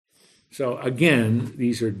So again,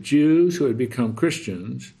 these are Jews who had become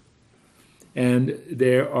Christians, and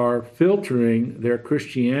they are filtering their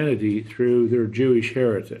Christianity through their Jewish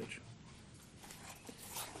heritage.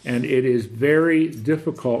 And it is very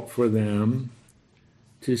difficult for them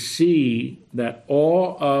to see that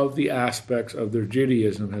all of the aspects of their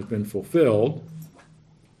Judaism has been fulfilled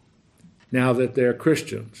now that they're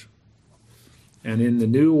Christians. And in the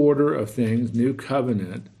new order of things, new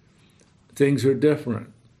covenant, things are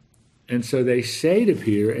different. And so they say to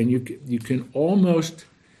Peter, and you can almost,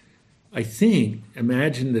 I think,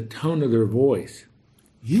 imagine the tone of their voice.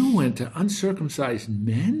 You went to uncircumcised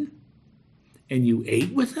men and you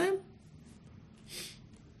ate with them?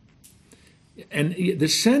 And the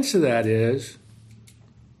sense of that is,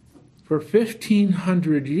 for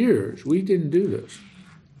 1,500 years, we didn't do this.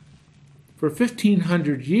 For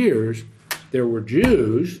 1,500 years, there were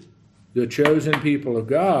Jews, the chosen people of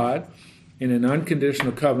God, in an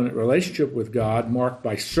unconditional covenant relationship with God, marked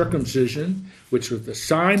by circumcision, which was the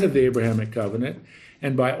sign of the Abrahamic covenant,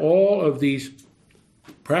 and by all of these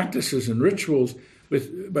practices and rituals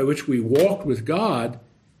by which we walked with God,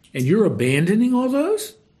 and you're abandoning all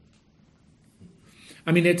those?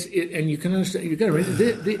 I mean, and you can understand, you got to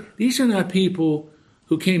remember, these are not people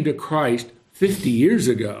who came to Christ 50 years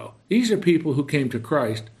ago. These are people who came to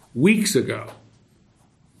Christ weeks ago.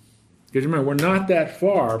 Because remember, we're not that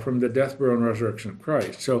far from the death, burial, and resurrection of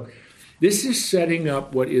Christ. So this is setting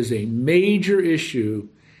up what is a major issue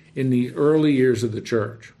in the early years of the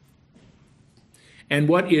church. And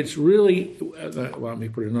what it's really, let me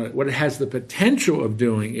put it another way, what it has the potential of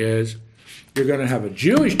doing is you're going to have a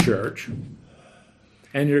Jewish church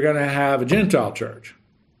and you're going to have a Gentile church.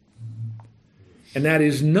 And that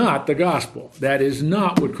is not the gospel. That is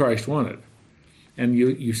not what Christ wanted. And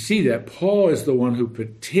you see that Paul is the one who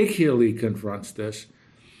particularly confronts this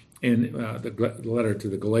in the letter to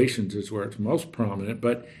the Galatians is where it's most prominent,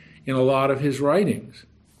 but in a lot of his writings,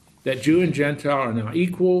 that Jew and Gentile are now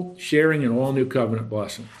equal, sharing in all new covenant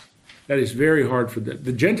blessings. That is very hard for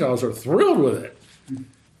the Gentiles are thrilled with it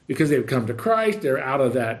because they've come to Christ. They're out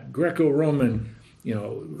of that Greco-Roman,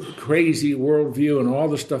 crazy worldview and all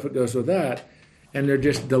the stuff that goes with that, and they're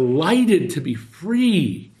just delighted to be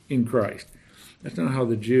free in Christ. That's not how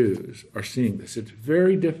the Jews are seeing this. It's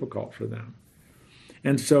very difficult for them.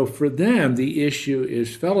 And so for them, the issue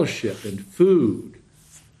is fellowship and food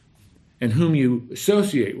and whom you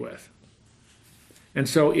associate with. And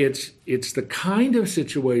so it's the kind of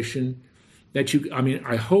situation that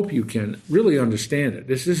I hope you can really understand it.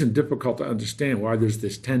 This isn't difficult to understand why there's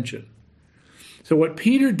this tension. So what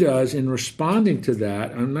Peter does in responding to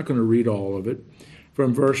that, I'm not going to read all of it,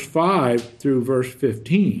 from verse 5 through verse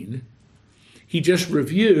 15, he just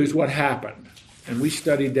reviews what happened. And we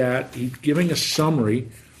studied that. He's giving a summary,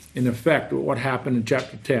 in effect, of what happened in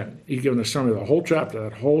chapter 10. He's given a summary of the whole chapter,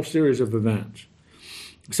 that whole series of events.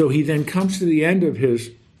 So he then comes to the end of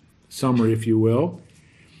his summary, if you will.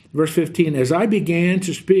 Verse 15, as I began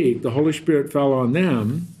to speak, the Holy Spirit fell on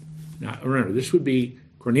them. Now, remember, this would be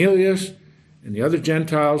Cornelius and the other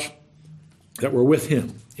Gentiles that were with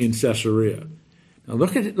him in Caesarea. Now,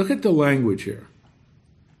 look at the language here.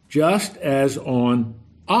 Just as on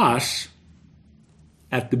us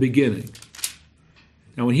at the beginning.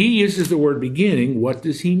 Now, when he uses the word beginning, what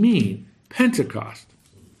does he mean? Pentecost.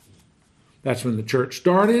 That's when the church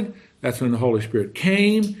started. That's when the Holy Spirit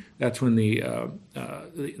came. That's when the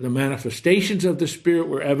manifestations of the Spirit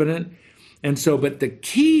were evident. And so, but the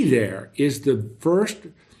key there is the first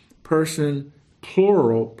person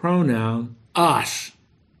plural pronoun, us.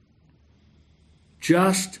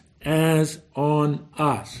 Just as on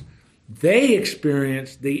us. They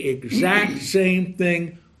experienced the exact same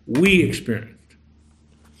thing we experienced.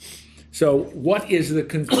 So what is the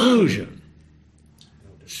conclusion?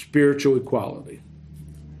 Spiritual equality.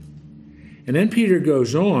 And then Peter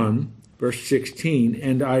goes on, verse 16,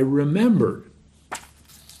 and I remembered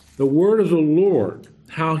the word of the Lord,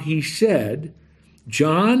 how he said,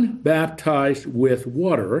 John baptized with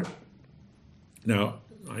water. Now,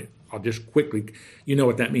 I'll just quickly, you know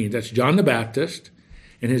what that means. That's John the Baptist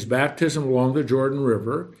and his baptism along the Jordan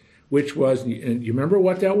River, which was, and you remember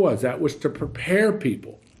what that was? That was to prepare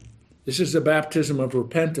people. This is the baptism of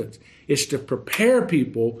repentance. It's to prepare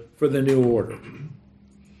people for the new order,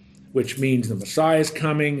 which means the Messiah is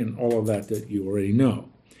coming and all of that you already know.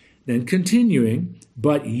 Then continuing,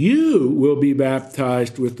 but you will be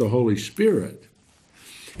baptized with the Holy Spirit.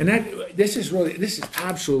 And this is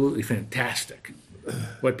absolutely fantastic,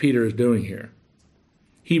 what Peter is doing here.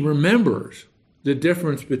 He remembers the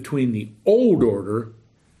difference between the old order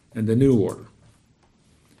and the new order.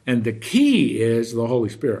 And the key is the Holy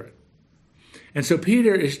Spirit. And so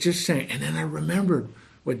Peter is just saying, and then I remembered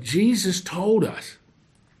what Jesus told us.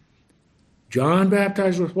 John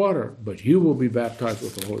baptized with water, but you will be baptized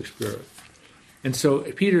with the Holy Spirit. And so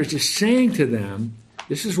Peter is just saying to them,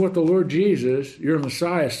 this is what the Lord Jesus, your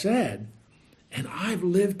Messiah, said, and I've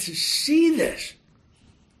lived to see this.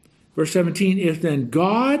 Verse 17, if then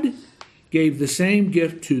God gave the same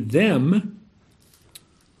gift to them,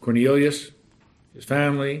 Cornelius, his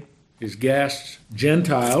family, his guests,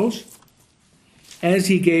 Gentiles, as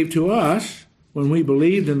he gave to us when we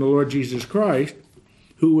believed in the Lord Jesus Christ,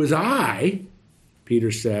 who was I,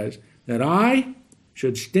 Peter says, that I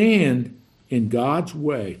should stand in God's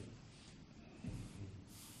way.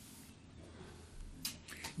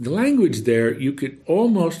 The language there, you could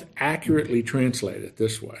almost accurately translate it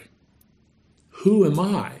this way. Who am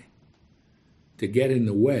I to get in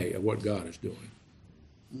the way of what God is doing?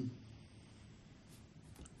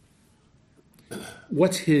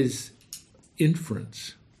 What's his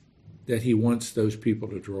inference that he wants those people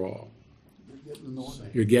to draw?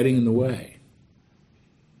 You're getting in the way.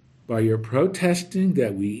 By your protesting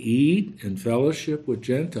that we eat and fellowship with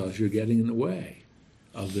Gentiles, you're getting in the way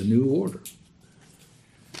of the new order.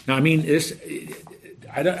 Now, I mean,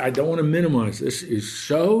 I don't want to minimize this. Is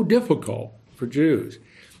so difficult for Jews.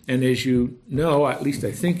 And as you know, at least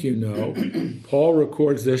I think you know, Paul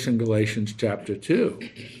records this in Galatians chapter 2.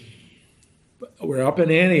 We're up in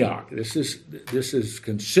Antioch. This is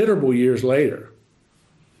considerable years later.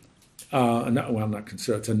 Not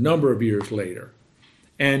considerable. It's a number of years later.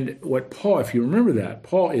 And what Paul, if you remember that,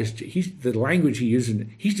 Paul the language he uses,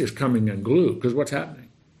 he's just coming unglued because what's happening?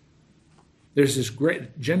 There's this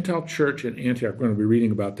great Gentile church in Antioch. We're going to be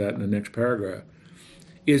reading about that in the next paragraph.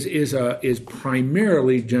 Is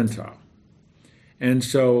primarily Gentile, and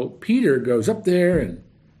so Peter goes up there, and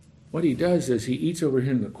what he does is he eats over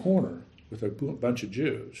here in the corner with a bunch of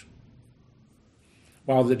Jews,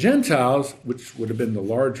 while the Gentiles, which would have been the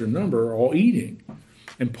larger number, are all eating.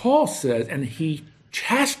 And Paul says, and he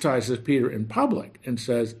chastises Peter in public and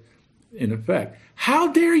says, in effect,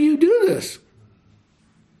 "How dare you do this?"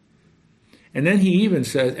 And then he even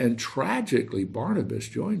says, and tragically, Barnabas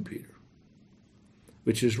joined Peter,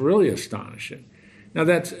 which is really astonishing. Now,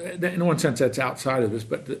 in one sense, that's outside of this,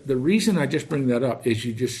 but the reason I just bring that up is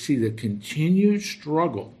you just see the continued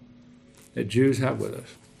struggle that Jews have with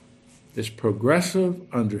us, this progressive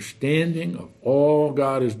understanding of all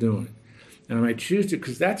God is doing. And I might choose to,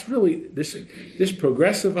 because that's really, this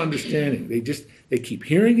progressive understanding, they keep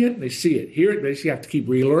hearing it, they see it, hear it, they have to keep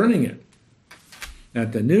relearning it.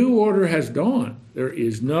 That the new order has dawned. There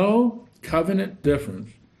is no covenant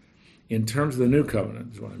difference in terms of the new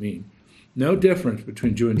covenant, is what I mean. No difference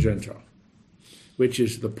between Jew and Gentile, which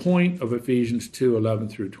is the point of Ephesians 2:11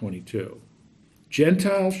 through 22.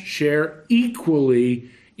 Gentiles share equally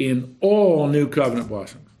in all new covenant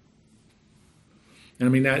blessings. And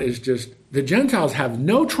I mean, that is just, the Gentiles have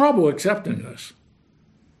no trouble accepting this,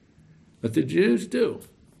 but the Jews do.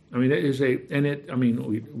 I mean,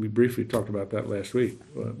 we briefly talked about that last week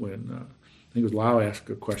when I think it was Lau asked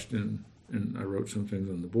a question and I wrote some things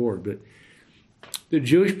on the board. But the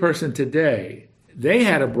Jewish person today, they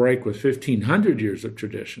had a break with 1,500 years of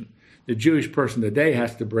tradition. The Jewish person today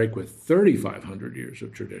has to break with 3,500 years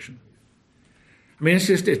of tradition. I mean,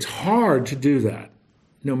 it's hard to do that,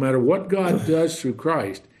 no matter what God does through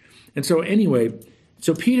Christ. And so anyway,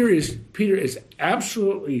 Peter is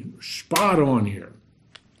absolutely spot on here.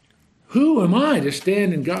 Who am I to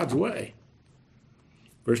stand in God's way?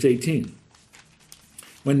 Verse 18.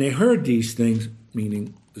 When they heard these things,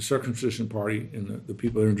 meaning the circumcision party and the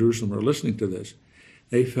people in Jerusalem are listening to this,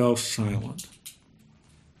 they fell silent.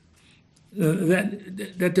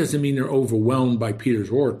 That doesn't mean they're overwhelmed by Peter's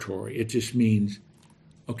oratory. It just means,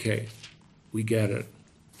 okay, we get it.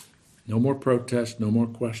 No more protests, no more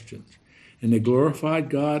questions. And they glorified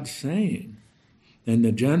God, saying, and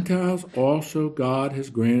the Gentiles also God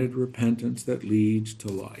has granted repentance that leads to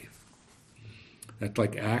life. That's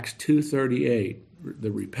like Acts 2:38,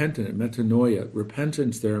 the repentant, metanoia.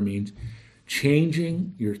 Repentance there means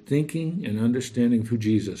changing your thinking and understanding of who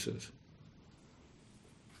Jesus is.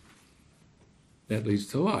 That leads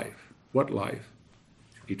to life. What life?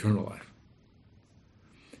 Eternal life.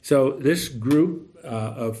 So this group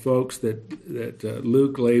of folks that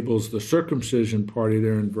Luke labels the circumcision party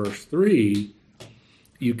there in verse 3,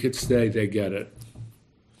 you could say they get it.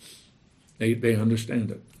 They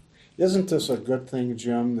understand it. Isn't this a good thing,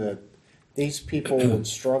 Jim, that these people would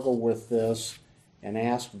struggle with this and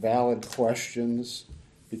ask valid questions?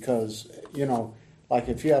 Because, like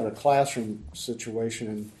if you have a classroom situation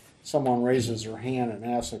and someone raises their hand and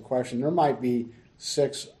asks a question, there might be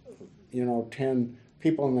 6, 10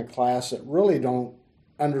 people in the class that really don't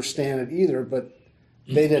understand it either, but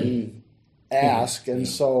they didn't ask, and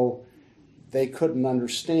so they couldn't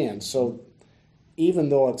understand. So even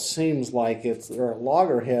though it seems like they're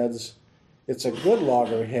loggerheads, it's a good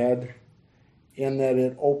loggerhead in that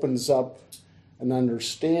it opens up an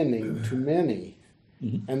understanding to many.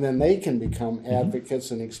 And then they can become advocates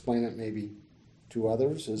and explain it maybe to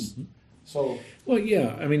others. So. Well,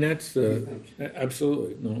 yeah, I mean, that's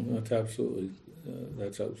absolutely, no, that's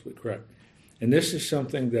absolutely correct. And this is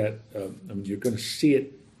something that, I mean, you're going to see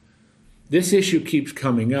it. This issue keeps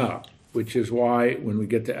coming up, which is why when we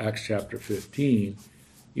get to Acts chapter 15,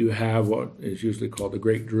 you have what is usually called the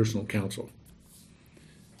Great Jerusalem Council.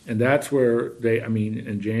 And that's where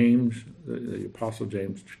and James, the Apostle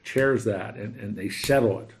James, chairs that, and they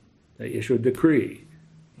settle it. They issue a decree.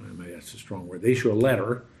 Maybe that's a strong word. They issue a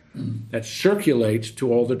letter that circulates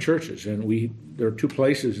to all the churches. And there are two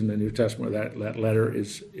places in the New Testament where that letter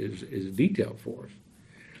is detailed for us.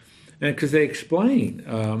 And because they explain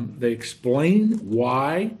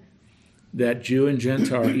why that Jew and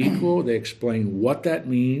Gentile are equal. They explain what that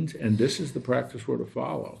means, and this is the practice we're to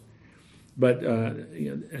follow. But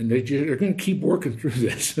and they're going to keep working through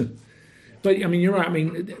this. But I mean, you're right. I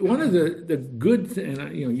mean, one of the good things,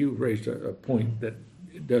 you raised a point that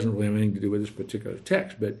doesn't really have anything to do with this particular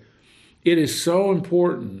text, but it is so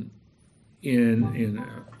important in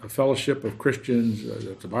a fellowship of Christians,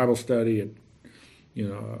 it's a Bible study,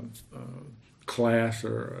 class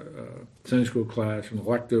or a Sunday school class, an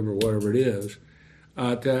elective or whatever it is,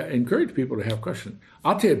 to encourage people to have questions.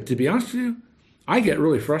 I'll tell you, to be honest with you, I get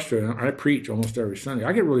really frustrated. I preach almost every Sunday.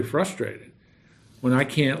 I get really frustrated when I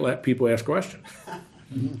can't let people ask questions.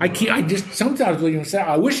 I just sometimes say,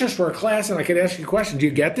 I wish this were a class and I could ask you a question. Do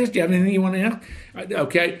you get this? Do you have anything you want to ask?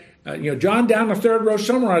 Okay. John down the third row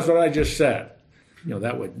summarized what I just said.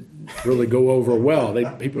 That would really go over well.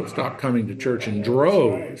 People stop coming to church in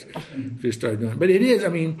droves if you start doing it. But it is, I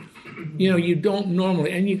mean, you don't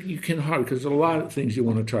normally, and you can hardly, because there's a lot of things you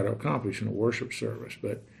want to try to accomplish in a worship service.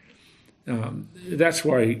 But that's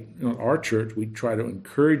why our church, we try to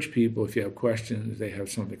encourage people, if you have questions, they have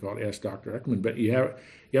something called Ask Dr. Eckman. But you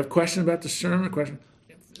have questions about the sermon,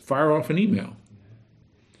 fire off an email.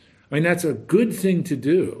 I mean, that's a good thing to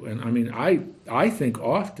do. And I mean, I think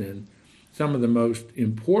often some of the most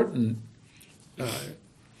important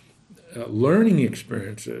learning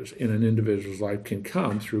experiences in an individual's life can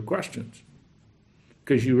come through questions.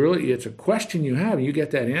 Because it's a question you have, and you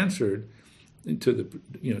get that answered to that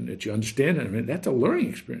you understand it. I mean, that's a learning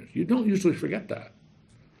experience. You don't usually forget that.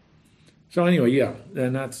 So anyway, yeah,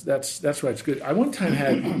 and that's why it's good. I one time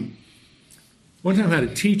had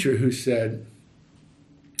a teacher who said,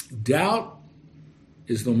 doubt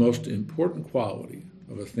is the most important quality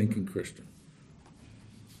of a thinking Christian.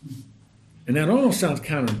 And that almost sounds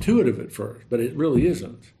counterintuitive at first, but it really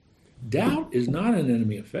isn't. Doubt is not an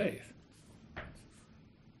enemy of faith.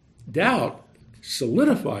 Doubt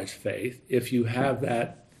solidifies faith if you have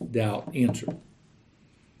that doubt answered.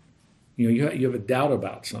 You have a doubt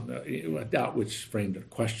about something, a doubt which is framed a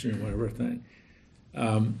question or whatever thing.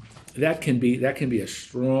 That can be a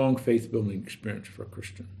strong faith-building experience for a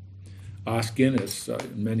Christian. Os Guinness,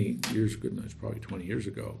 many years ago, it's probably 20 years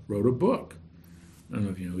ago, wrote a book. I don't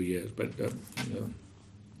know if you know who he is, but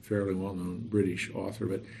fairly well-known British author.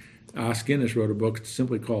 But Os Guinness wrote a book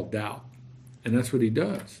simply called Doubt, and that's what he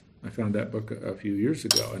does. I found that book a few years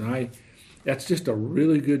ago, and that's just a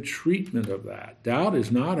really good treatment of that. Doubt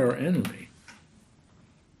is not our enemy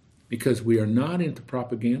because we are not into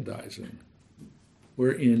propagandizing.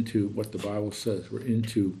 We're into what the Bible says. We're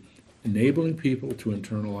into enabling people to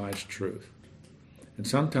internalize truth. And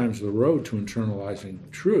sometimes the road to internalizing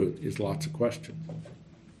truth is lots of questions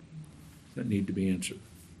that need to be answered.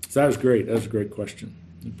 So that was great. That was a great question.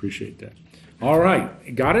 I appreciate that. All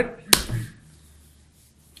right. Got it?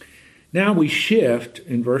 Now we shift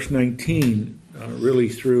in verse 19, really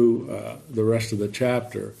through the rest of the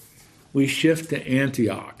chapter. We shift to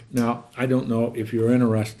Antioch. Now, I don't know if you're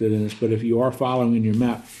interested in this, but if you are following in your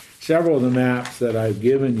map, several of the maps that I've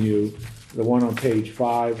given you, the one on page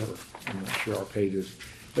 5, or I'm not sure our pages,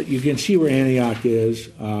 but you can see where Antioch is.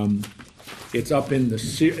 It's up in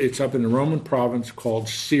the Roman province called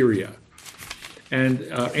Syria. And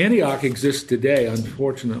Antioch exists today,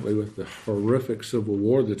 unfortunately, with the horrific civil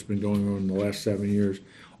war that's been going on in the last 7 years.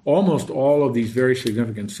 Almost all of these very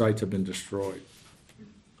significant sites have been destroyed.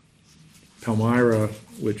 Palmyra,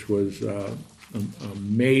 which was you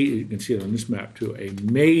can see it on this map too, a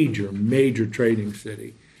major trading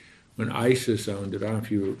city. When ISIS owned it, I don't know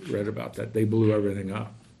if you read about that, they blew everything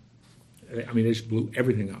up. I mean, they just blew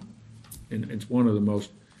everything up. And it's one of the most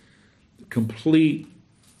complete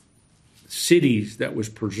cities that was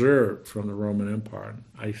preserved from the Roman Empire.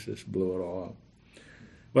 ISIS blew it all up.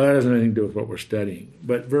 Well, that doesn't have anything to do with what we're studying.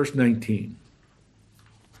 But verse 19.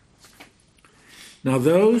 Now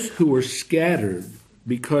those who were scattered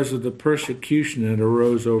because of the persecution that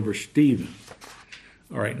arose over Stephen.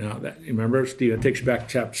 All right, now that remember, Stephen, it takes you back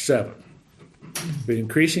to chapter 7. The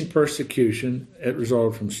increasing persecution, it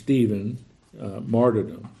resulted from Stephen,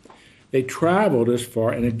 martyrdom. They traveled as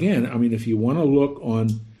far, and again, I mean, if you want to look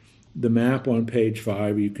on the map on page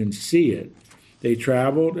 5, you can see it. They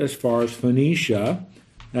traveled as far as Phoenicia.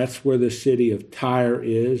 That's where the city of Tyre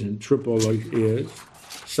is and Tripoli is.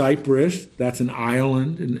 Cyprus, that's an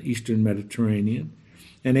island in the eastern Mediterranean.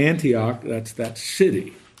 And Antioch, that's that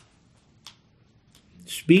city.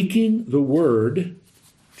 Speaking the word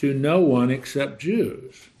to no one except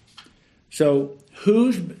Jews. So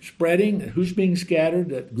who's spreading, who's being scattered?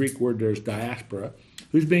 That Greek word there is diaspora.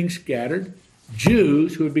 Who's being scattered?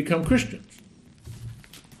 Jews who had become Christians.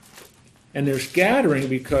 And they're scattering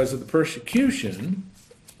because of the persecution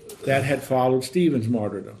that had followed Stephen's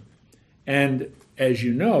martyrdom. And as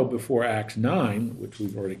you know, before Acts 9, which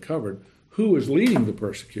we've already covered, who was leading the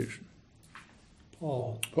persecution?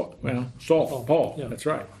 Paul. Saul. Paul, yeah. That's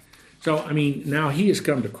right. So, I mean, now he has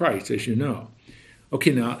come to Christ, as you know.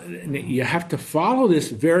 Okay, now, you have to follow this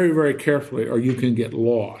very, very carefully, or you can get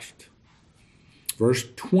lost. Verse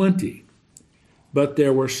 20. But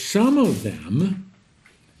there were some of them,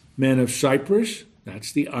 men of Cyprus,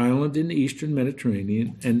 that's the island in the eastern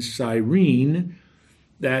Mediterranean, and Cyrene,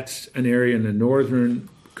 that's an area in the northern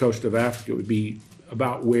coast of Africa. It would be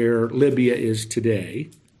about where Libya is today,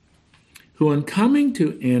 who on coming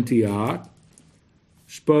to Antioch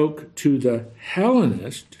spoke to the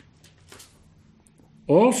Hellenist,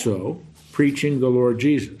 also preaching the Lord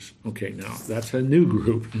Jesus. Okay, now that's a new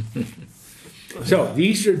group. So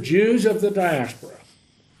these are Jews of the diaspora.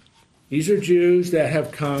 These are Jews that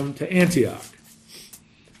have come to Antioch.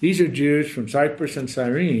 These are Jews from Cyprus and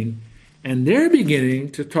Cyrene, and they're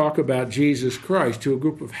beginning to talk about Jesus Christ to a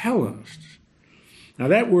group of Hellenists. Now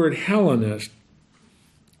that word Hellenist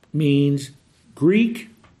means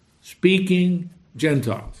Greek-speaking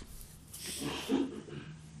Gentiles.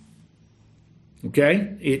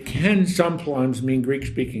 Okay? It can sometimes mean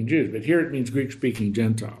Greek-speaking Jews, but here it means Greek-speaking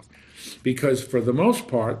Gentiles. Because for the most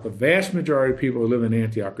part, the vast majority of people who live in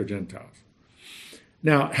Antioch are Gentiles.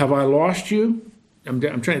 Now, have I lost you? I'm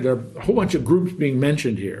trying. There are a whole bunch of groups being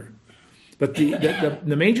mentioned here. But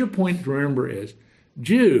the major point to remember is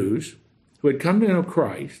Jews who had come to know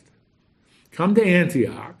Christ, come to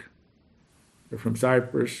Antioch, they're from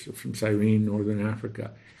Cyprus, from Cyrene, northern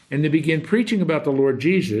Africa, and they begin preaching about the Lord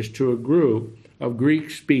Jesus to a group of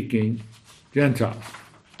Greek-speaking Gentiles.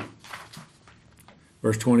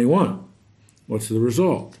 Verse 21, what's the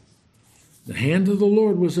result? The hand of the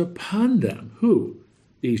Lord was upon them. Who?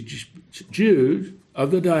 These Jews of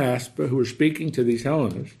the diaspora who were speaking to these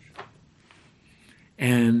Hellenists,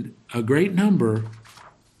 and a great number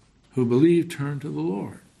who believed turned to the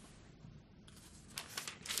Lord.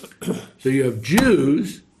 So you have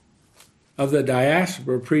Jews of the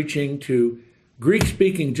diaspora preaching to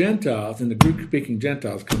Greek-speaking Gentiles, and the Greek-speaking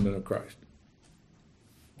Gentiles come to know Christ.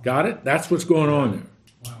 Got it? That's what's going on there.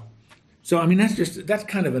 Wow. So, I mean, that's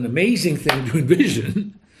kind of an amazing thing to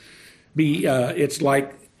envision. It's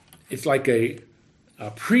like a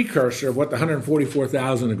precursor of what the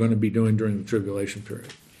 144,000 are going to be doing during the tribulation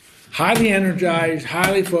period. Highly energized,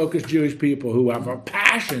 highly focused Jewish people who have a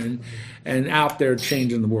passion and out there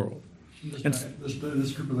changing the world. This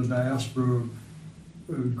group of the diaspora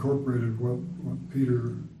incorporated what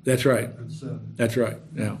Peter That's right. had said. That's right.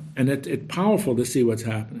 Yeah. And it's powerful to see what's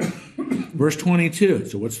happening. Verse 22.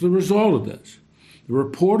 So what's the result of this? The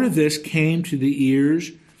report of this came to the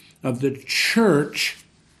ears of the church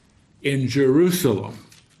in Jerusalem.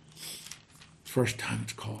 First time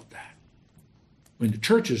it's called that. I mean, the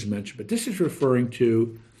church is mentioned, but this is referring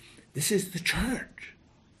to, this is the church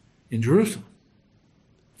in Jerusalem.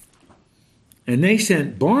 And they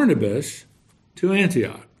sent Barnabas to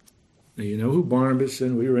Antioch. Now, you know who Barnabas is,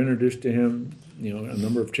 and we were introduced to him, a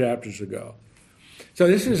number of chapters ago. So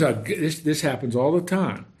this happens all the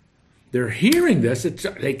time. They're hearing this,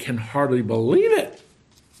 they can hardly believe it.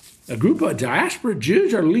 A group of diaspora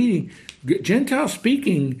Jews are leading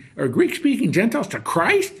Gentile-speaking or Greek-speaking Gentiles to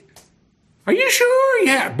Christ? Are you sure?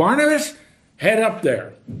 Yeah, Barnabas, head up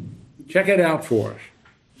there. Check it out for us.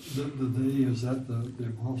 Is that the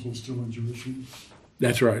apostles still in Jerusalem?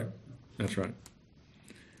 That's right. That's right.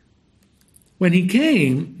 When he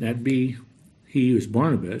came, that'd be he who's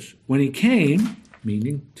Barnabas. When he came,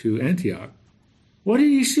 meaning to Antioch, what did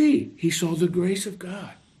he see? He saw the grace of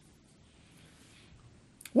God.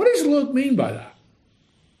 What does Luke mean by that?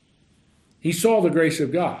 He saw the grace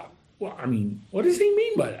of God. Well, I mean, what does he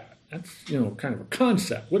mean by that? That's, kind of a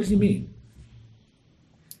concept. What does he mean?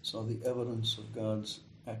 Saw the evidence of God's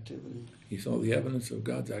activity. He saw the evidence of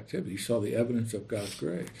God's activity. He saw the evidence of God's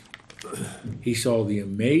grace. He saw the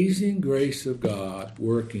amazing grace of God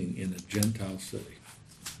working in a Gentile city.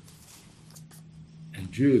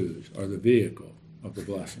 And Jews are the vehicle of the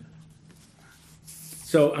blessing.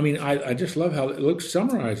 So, I mean, I just love how Luke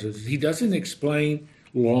summarizes. He doesn't explain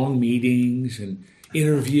long meetings and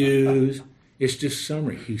interviews. It's just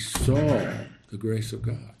summary. He saw the grace of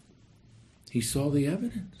God. He saw the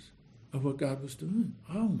evidence of what God was doing.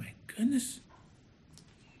 Oh, my goodness.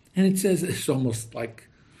 And it says it's almost like,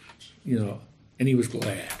 and he was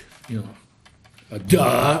glad,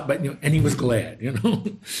 duh, but, and he was glad,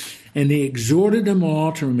 And he exhorted them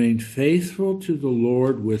all to remain faithful to the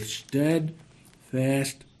Lord with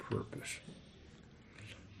steadfast purpose.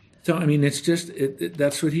 So, I mean, it's just,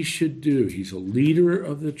 that's what he should do. He's a leader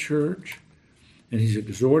of the church, and he's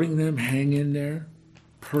exhorting them, hang in there,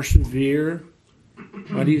 persevere.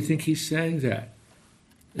 Why do you think he's saying that?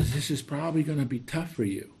 This is probably going to be tough for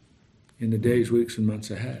you in the days, weeks, and months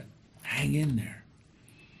ahead. Hang in there.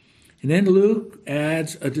 And then Luke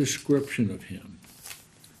adds a description of him.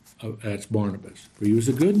 That's Barnabas. For he was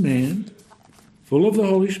a good man, full of the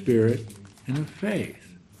Holy Spirit and of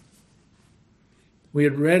faith. We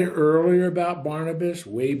had read earlier about Barnabas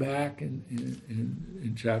way back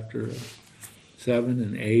in chapter 7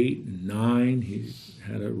 and 8 and 9. He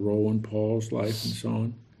had a role in Paul's life and so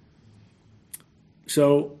on.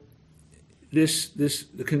 So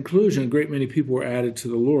the conclusion, a great many people were added to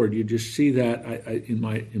the Lord. You just see that in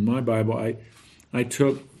my Bible. I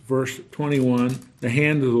took verse 21, the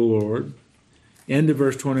hand of the Lord, end of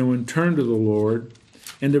verse 21, turn to the Lord,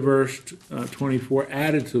 end of verse 24,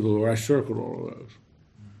 added to the Lord. I circled all of those.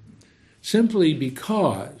 Simply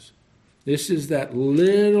because this is that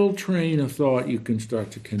little train of thought you can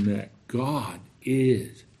start to connect. God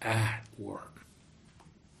is at work.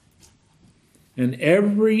 And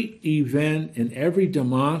every event and every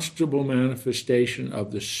demonstrable manifestation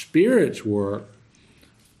of the Spirit's work,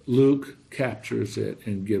 Luke captures it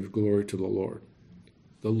and gives glory to the Lord.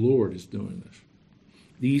 The Lord is doing this.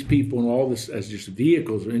 These people and all this as just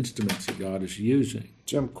vehicles or instruments that God is using.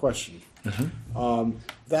 Jim, question.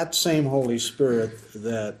 That same Holy Spirit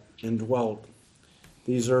that indwelt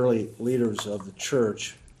these early leaders of the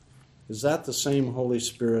church, is that the same Holy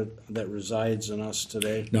Spirit that resides in us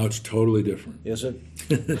today? No, it's totally different. Is it?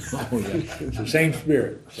 Oh, yeah. It's the same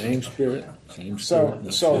Spirit. Same Spirit. Same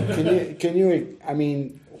Spirit. So can you, I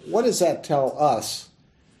mean, what does that tell us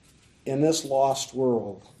in this lost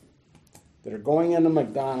world that are going into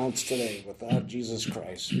McDonald's today without Jesus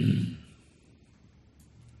Christ?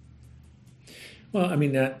 Well, I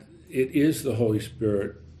mean, that it is the Holy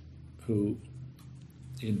Spirit who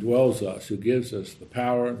indwells us, who gives us the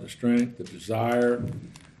power, the strength, the desire,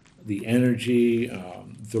 the energy,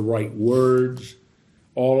 the right words,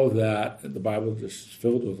 all of that. The Bible is just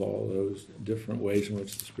filled with all of those different ways in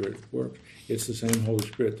which the Spirit works. It's the same Holy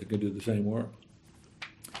Spirit that can do the same work.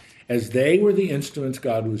 As they were the instruments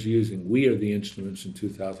God was using, we are the instruments in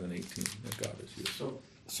 2018 that God is using.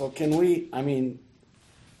 So can we, I mean,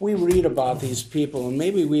 we read about these people, and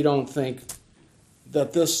maybe we don't think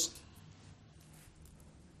that this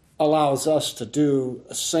allows us to do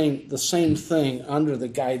the same thing under the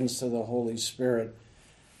guidance of the Holy Spirit.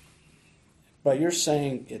 But you're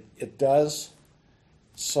saying it does,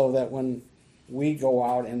 so that when we go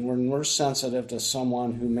out and when we're sensitive to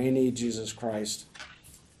someone who may need Jesus Christ,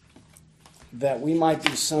 that we might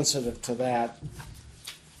be sensitive to that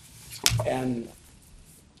and,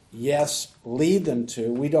 yes, lead them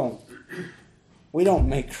to. We don't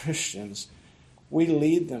make Christians. We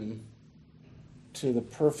lead them to the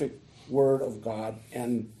perfect Word of God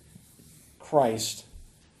and Christ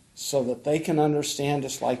so that they can understand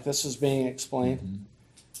just like this is being explained.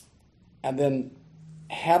 And then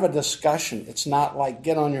have a discussion. It's not like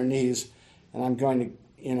get on your knees and I'm going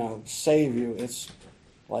to, save you. It's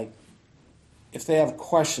like if they have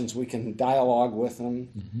questions, we can dialogue with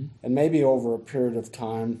them. And maybe over a period of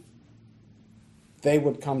time, they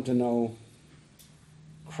would come to know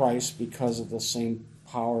Christ because of the same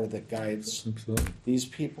power that guides these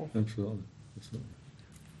people. Absolutely.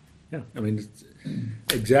 Yeah, I mean, it's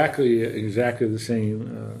exactly the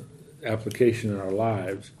same application in our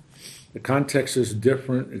lives. The context is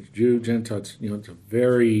different. It's Jew, Gentile. It's a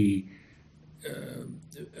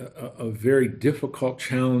very difficult,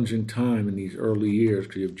 challenging time in these early years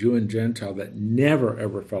because you have Jew and Gentile that never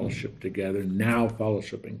ever fellowshiped together, now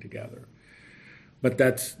fellowshipping together. But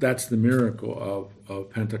that's the miracle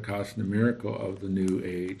of Pentecost, the miracle of the new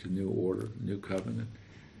age, the new order, the new covenant.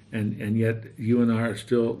 And yet you and I are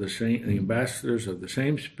still the same, the ambassadors of the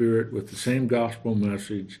same Spirit with the same gospel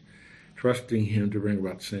message, trusting Him to bring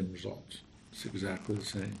about the same results. It's exactly the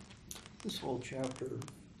same. This whole chapter,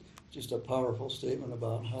 just a powerful statement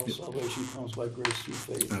about how salvation comes by grace through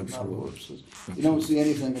faith and not works. You don't see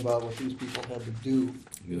anything about what these people had to do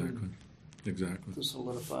Exactly. to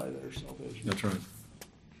solidify their salvation. That's right.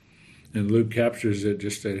 And Luke captures it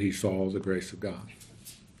just that he saw the grace of God.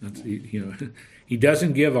 That's, he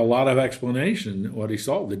doesn't give a lot of explanation what he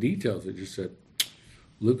saw, the details. It just said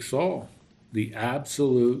Luke saw the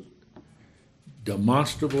absolute,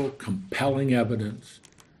 demonstrable, compelling evidence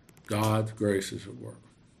God's grace is at work.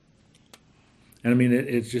 And I mean,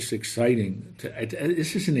 it's just exciting.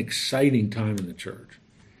 This is an exciting time in the church.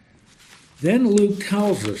 Then Luke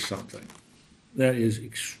tells us something that is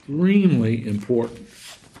extremely important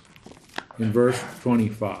in verse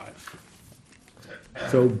 25.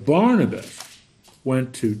 So Barnabas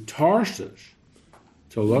went to Tarsus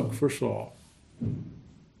to look for Saul.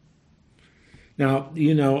 Now,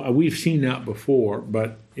 we've seen that before,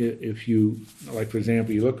 but if you, like, for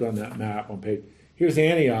example, you look on that map on page, here's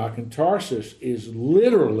Antioch, and Tarsus is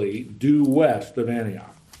literally due west of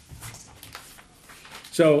Antioch.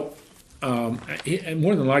 So, and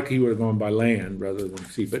more than likely he would have gone by land rather than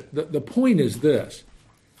sea. But the point is this.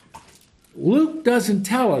 Luke doesn't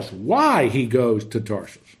tell us why he goes to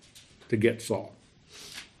Tarsus to get Saul.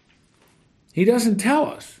 He doesn't tell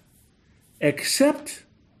us, except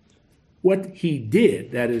what he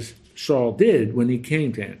did, that is, Saul did when he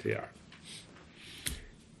came to Antioch.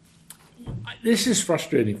 This is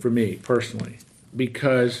frustrating for me personally,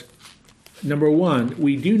 because number one,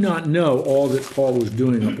 we do not know all that Paul was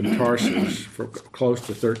doing up in Tarsus for close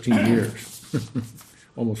to 13 years,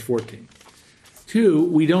 almost 14. Two,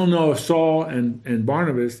 we don't know if Saul and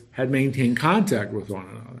Barnabas had maintained contact with one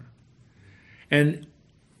another. And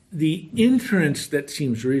the inference that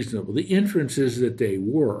seems reasonable, the inference is that they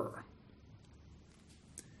were.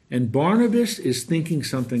 And Barnabas is thinking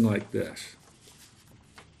something like this.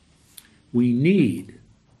 We need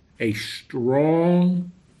a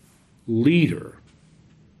strong leader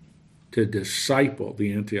to disciple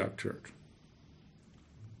the Antioch church,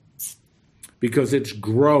 because it's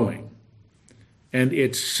growing. And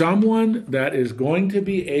it's someone that is going to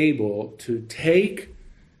be able to take,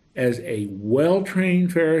 as a well-trained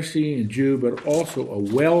Pharisee and Jew, but also a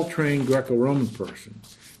well-trained Greco-Roman person,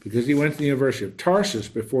 because he went to the University of Tarsus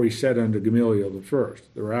before he sat under Gamaliel I,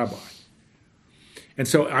 the rabbi. And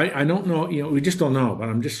so I don't know, we just don't know, but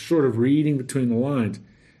I'm just sort of reading between the lines.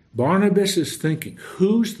 Barnabas is thinking,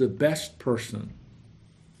 who's the best person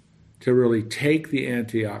to really take the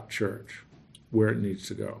Antioch church where it needs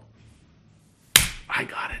to go? I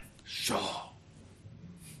got it. Saul.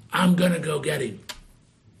 I'm going to go get him.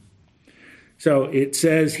 So it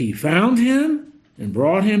says he found him and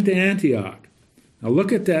brought him to Antioch. Now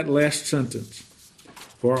look at that last sentence.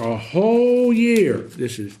 For a whole year,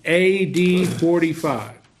 this is AD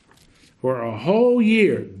 45, for a whole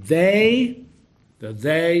year, the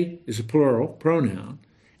they is a plural pronoun,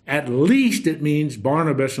 at least it means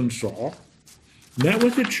Barnabas and Saul, met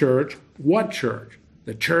with the church. What church?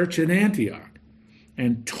 The church in Antioch,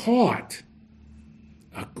 and taught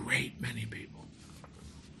a great many people.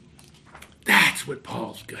 That's what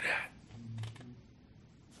Paul's good at.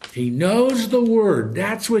 He knows the Word.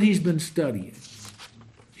 That's what he's been studying.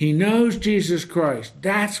 He knows Jesus Christ.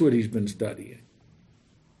 That's what he's been studying.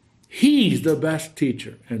 He's the best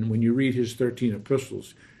teacher. And when you read his 13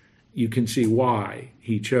 epistles, you can see why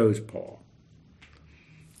he chose Paul.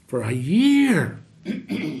 For a year,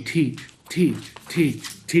 teach.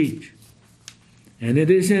 And it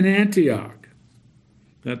is in Antioch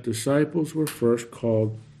that disciples were first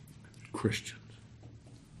called Christians.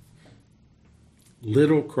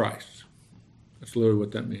 Little Christs. That's literally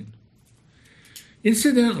what that means.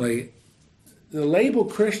 Incidentally, the label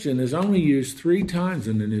Christian is only used 3 times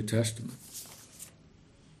in the New Testament.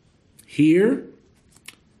 Here,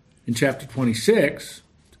 in chapter 26,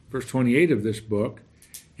 verse 28 of this book,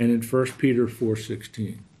 and in 1 Peter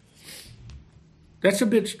 4:16. That's a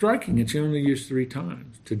bit striking. It's only used 3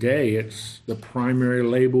 times. Today, it's the primary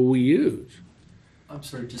label we use. I'm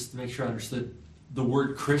sorry, just to make sure I understood. The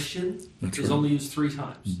word Christian That's is right. only used 3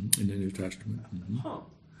 times. In the New Testament. Huh.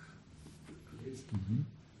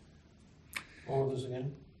 All of this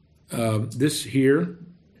again? This here,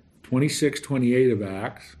 26:28 of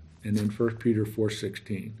Acts, and then 1 Peter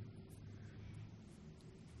 4:16.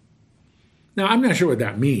 Now, I'm not sure what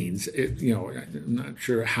that means. I'm not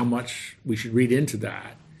sure how much we should read into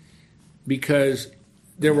that. because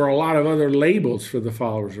there were a lot of other labels for the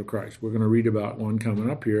followers of Christ. We're going to read about one coming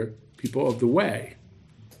up here, people of the way.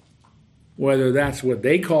 Whether that's what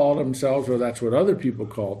they called themselves or that's what other people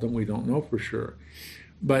called them, we don't know for sure.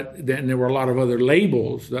 But then there were a lot of other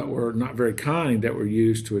labels that were not very kind that were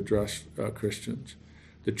used to address Christians.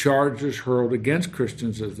 The charges hurled against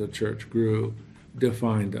Christians as the church grew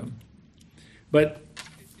defined them. But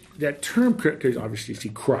that term, because obviously you see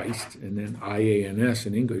Christ and then IANS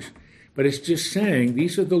in English, but it's just saying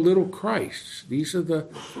these are the little Christs. These are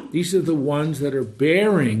the ones that are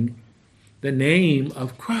bearing the name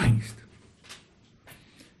of Christ.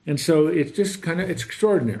 And so it's just it's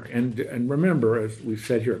extraordinary. And remember, as we've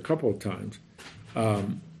said here a couple of times,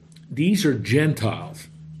 these are Gentiles.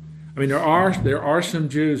 I mean, there are some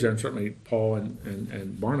Jews, and certainly Paul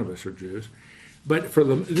and Barnabas are Jews, but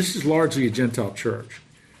this is largely a Gentile church.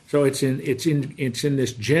 So it's in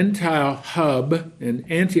this Gentile hub,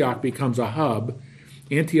 and Antioch becomes a hub.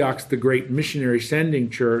 Antioch's the great missionary sending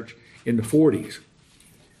church in the 40s.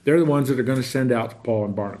 They're the ones that are going to send out Paul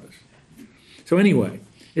and Barnabas. So anyway,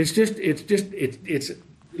 it's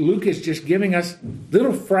Luke is just giving us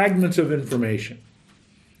little fragments of information.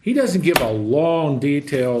 He doesn't give a long,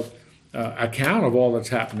 detailed account of all that's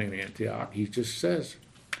happening in Antioch. He just says,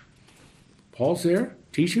 Paul's there,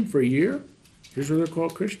 teaching for a year. Here's where they're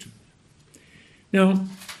called Christians. Now,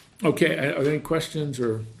 okay, are there any questions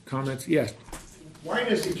or comments? Yes. Why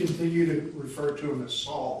does he continue to refer to him as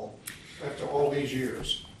Saul after all these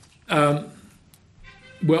years?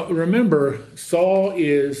 Well, remember, Saul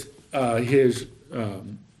is his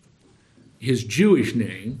Jewish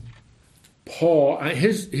name. Paul,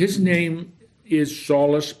 his name is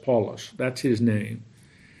Saulus Paulus. That's his name.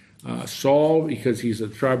 Saul, because he's a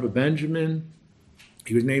tribe of Benjamin,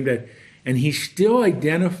 he was named that, and he's still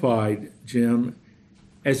identified, Jim,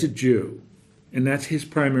 as a Jew, and that's his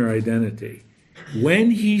primary identity.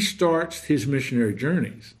 When he starts his missionary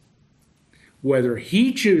journeys, whether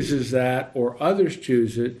he chooses that or others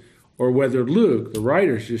choose it, or whether Luke, the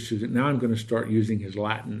writer, just chooses it, now I'm going to start using his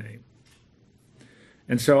Latin name.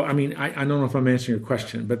 And so, I mean, I don't know if I'm answering your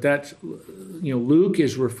question, but that's, Luke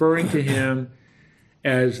is referring to him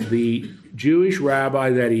as the Jewish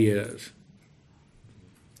rabbi that he is.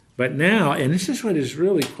 But now, and this is what is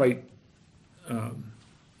really quite,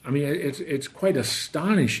 it's quite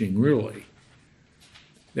astonishing, really,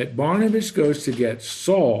 that Barnabas goes to get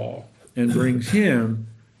Saul and brings him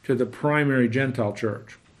to the primary Gentile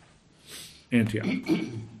church, Antioch,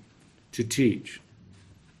 to teach.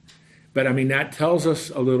 But I mean, that tells us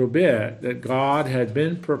a little bit that God had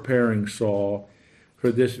been preparing Saul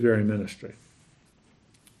for this very ministry.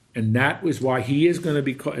 And that was why he is going to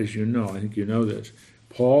be called, as you know, I think you know this,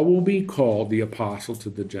 Paul will be called the apostle to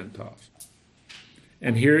the Gentiles.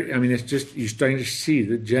 And here, I mean, it's just, you're starting to see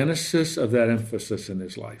the genesis of that emphasis in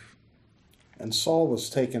his life. And Saul was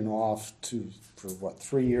taken off for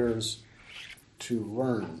 3 years to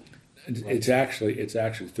learn. It's actually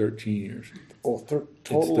 13 years. Oh,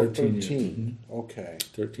 total of 13. Mm-hmm. Okay.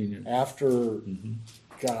 13 years. After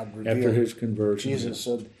God revealed. After his conversion. Jesus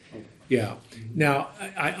said. Yeah. Now,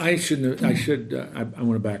 I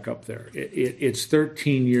want to back up there. It's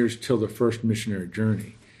 13 years till the first missionary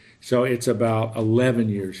journey. So it's about 11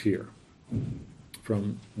 years here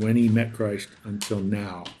from when he met Christ until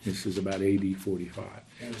now. This is about AD 45.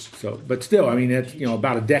 So, but still, I mean, that's,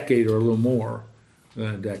 about a decade or a little more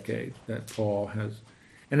than a decade that Paul has.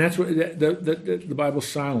 And that's what the Bible's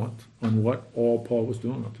silent on what all Paul was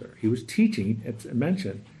doing up there. He was teaching, it's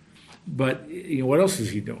mentioned, but what else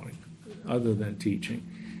is he doing other than teaching?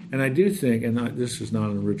 And I do think, and this is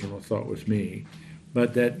not an original thought with me,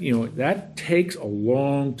 but that that takes a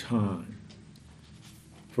long time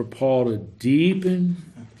for Paul to deepen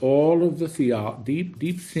all of the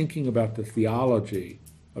deep thinking about the theology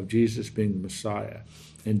of Jesus being the Messiah,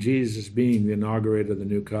 and Jesus being the inaugurator of the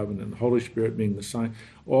new covenant, and the Holy Spirit being the sign,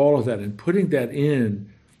 all of that, and putting that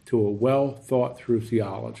in to a well-thought-through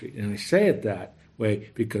theology. And I say it that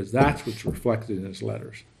way because that's what's reflected in his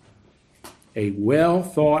letters. A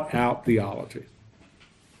well-thought-out theology.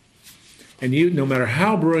 And no matter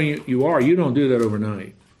how brilliant you are, you don't do that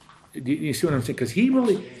overnight. You see what I'm saying? Because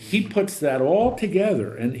he puts that all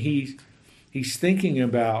together, and he's thinking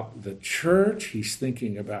about the church, he's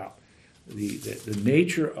thinking about the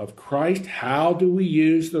nature of Christ. How do we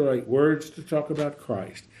use the right words to talk about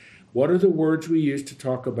Christ? What are the words we use to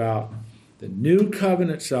talk about the new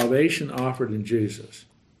covenant salvation offered in Jesus?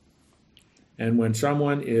 And when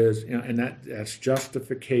someone is, and that's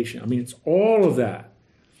justification. I mean, it's all of that.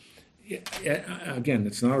 Again,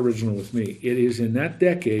 it's not original with me. It is in that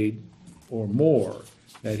decade or more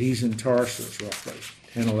that he's in Tarsus roughly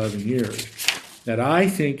 10, 11 years, that I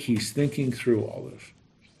think he's thinking through all this.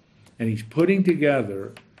 And he's putting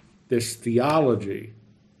together this theology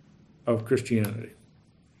of Christianity.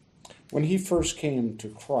 When he first came to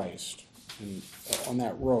Christ on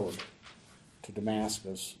that road to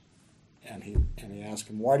Damascus, and he asked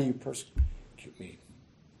him, "Why do you persecute me?"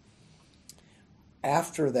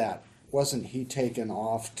 After that, wasn't he taken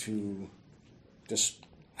off to just,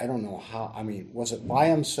 I don't know how, I mean, was it by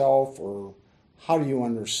himself, or how do you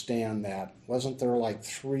understand that? Wasn't there like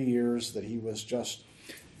 3 years that he was just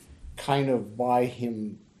kind of by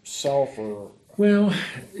himself, or? Well,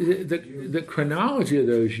 the chronology of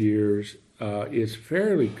those years is those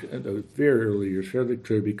very early years, fairly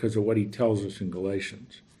clear because of what he tells us in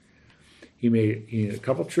Galatians. He had a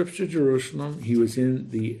couple trips to Jerusalem. He was in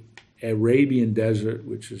the Arabian desert,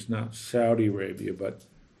 which is not Saudi Arabia, but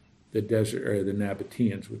the desert area of the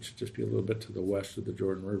Nabateans, which would just be a little bit to the west of the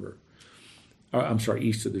Jordan River.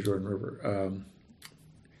 East of the Jordan River.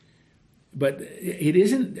 But it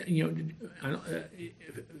isn't,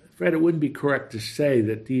 Fred, it wouldn't be correct to say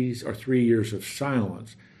that these are 3 years of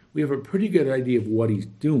silence. We have a pretty good idea of what he's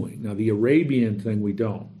doing. Now, the Arabian thing, we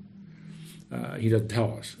don't. He doesn't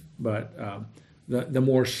tell us. But the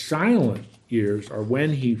more silent years are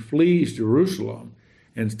when he flees Jerusalem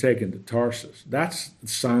and is taken to Tarsus. That's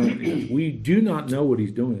silent years. We do not know what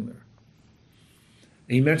he's doing there.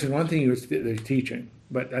 And he mentioned one thing he was teaching,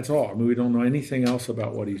 but that's all. I mean, we don't know anything else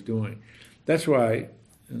about what he's doing. That's why,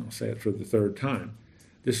 and I'll say it for the third time,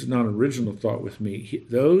 this is not an original thought with me.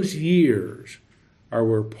 Those years are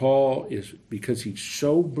where Paul is, because he's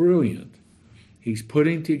so brilliant, he's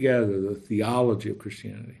putting together the theology of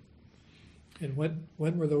Christianity. And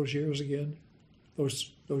when were those years again?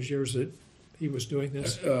 Those years that he was doing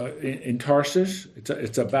this? In Tarsus,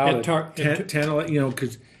 it's about 10, 11,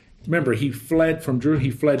 because remember, he fled from Jerusalem.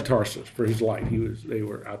 He fled Tarsus for his life. They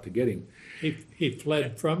were out to get him. He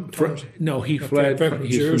fled from Tarsus? No, he fled from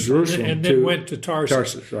Jerusalem and then went to Tarsus.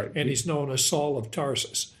 Tarsus, right. And he's known as Saul of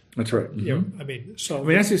Tarsus. That's right. Mm-hmm. I mean,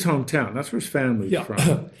 that's his hometown. That's where his family's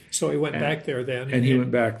from. So he went back there then. And he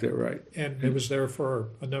went back there, right. And he was there for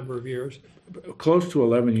a number of years. Close to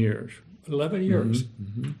 11 years. 11 years?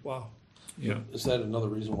 Mm-hmm. Wow. Yeah. Is that another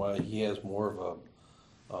reason why he has more of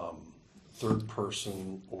a third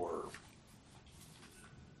person or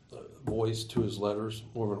voice to his letters,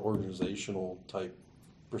 more of an organizational type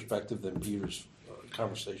perspective than Peter's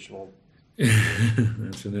conversational?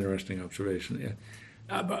 That's an interesting observation.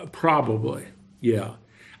 Yeah, probably. Yeah,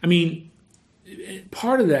 I mean,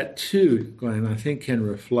 part of that too, Glenn, I think can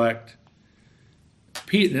reflect.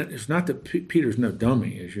 It's not that Peter's no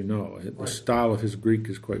dummy, as you know. The style of his Greek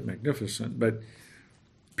is quite magnificent, but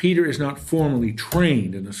Peter is not formally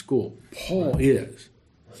trained in a school. Paul is.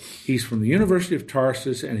 He's from the University of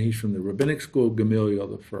Tarsus, and he's from the rabbinic school of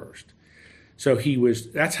Gamaliel I. So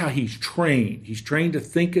that's how he's trained. He's trained to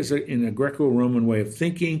think in a Greco-Roman way of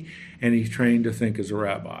thinking, and he's trained to think as a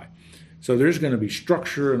rabbi. So there's going to be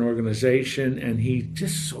structure and organization, and he's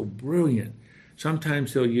just so brilliant.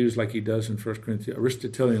 Sometimes he'll use, like he does in 1 Corinthians,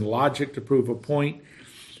 Aristotelian logic to prove a point.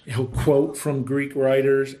 He'll quote from Greek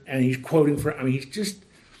writers, and he's quoting from, but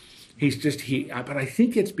I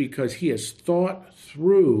think it's because he has thought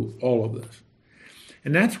through all of this.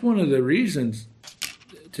 And that's one of the reasons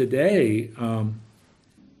today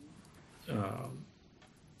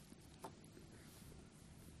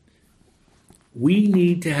we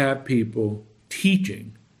need to have people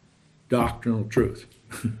teaching doctrinal truth.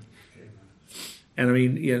 And I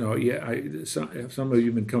mean, some of you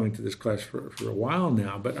have been coming to this class for a while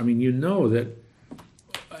now, but I mean, that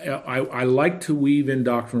I like to weave in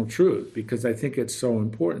doctrinal truth because I think it's so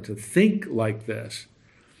important to think like this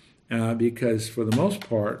because for the most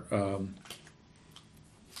part,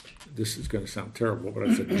 this is going to sound terrible, but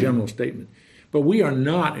it's a general statement, but we are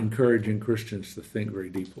not encouraging Christians to think very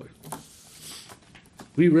deeply.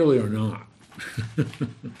 We really are not.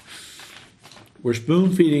 We're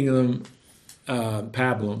spoon-feeding them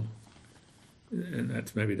pablum, and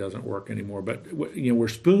that maybe doesn't work anymore, but we're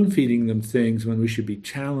spoon-feeding them things when we should be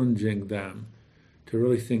challenging them to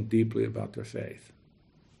really think deeply about their faith.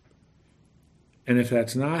 And if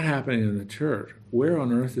that's not happening in the church, where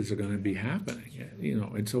on earth is it going to be happening?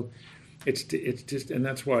 And so it's just, and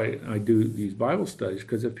that's why I do these Bible studies,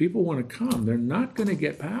 because if people want to come, they're not going to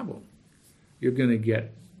get pablum. You're going to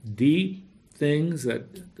get deep things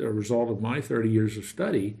that are a result of my 30 years of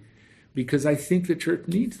study, because I think the church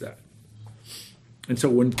needs that. And so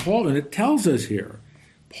when Paul, and it tells us here,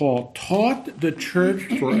 Paul taught the church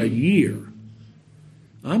for a year.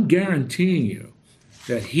 I'm guaranteeing you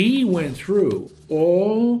that he went through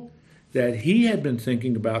all that he had been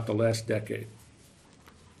thinking about the last decade.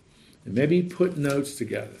 And maybe he put notes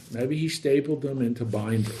together. Maybe he stapled them into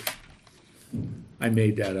binders. I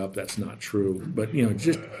made that up. That's not true. But,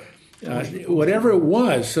 just whatever it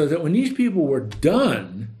was, so that when these people were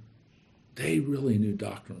done, they really knew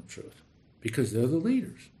doctrinal truth because they're the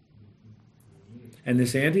leaders. And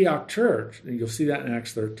this Antioch church, and you'll see that in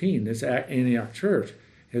Acts 13, this Antioch church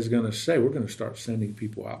is going to say, we're going to start sending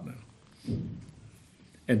people out now.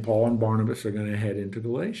 And Paul and Barnabas are going to head into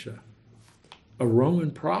Galatia, a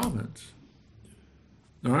Roman province.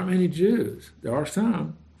 There aren't many Jews. There are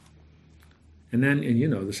some. And then,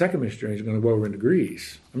 the second missionary is going to go over into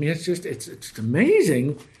Greece. I mean, it's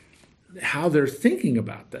amazing how they're thinking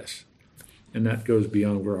about this. And that goes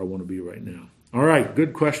beyond where I want to be right now. All right,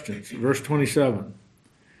 good questions. Verse 27.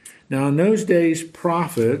 Now, in those days,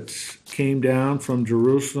 prophets came down from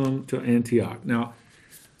Jerusalem to Antioch. Now,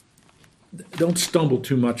 don't stumble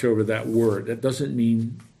too much over that word. That doesn't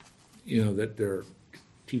mean, that they're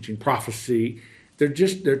teaching prophecy. They're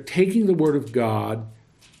taking the word of God,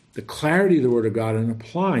 the clarity of the word of God, and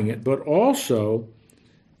applying it, but also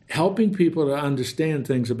helping people to understand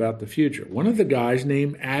things about the future. One of the guys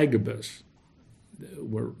named Agabus,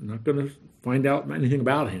 we're not going to find out anything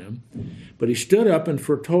about him, but he stood up and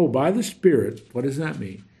foretold by the Spirit. What does that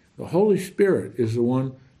mean? The Holy Spirit is the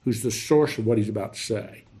one who's the source of what he's about to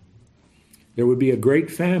say. There would be a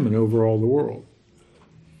great famine over all the world.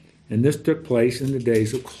 And this took place in the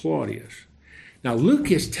days of Claudius. Now,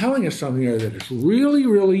 Luke is telling us something here that is really,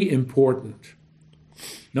 really important.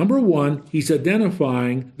 Number one, he's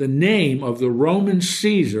identifying the name of the Roman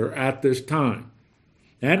Caesar at this time.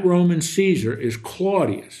 That Roman Caesar is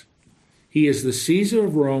Claudius. He is the Caesar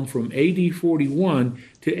of Rome from AD 41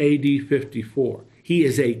 to AD 54. He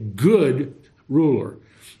is a good ruler.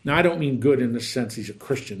 Now, I don't mean good in the sense he's a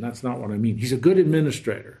Christian. That's not what I mean. He's a good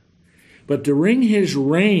administrator. But during his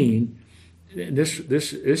reign, this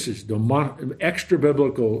is the extra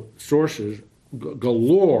biblical sources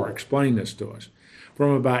galore explain this to us.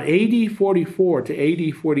 From about AD 44 to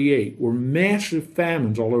AD 48 were massive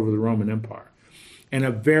famines all over the Roman Empire, and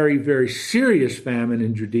a very, very serious famine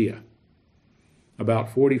in Judea,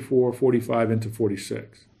 about 44, 45 into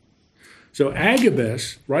 46. So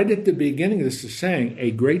Agabus, right at the beginning of this, is saying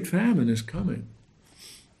a great famine is coming.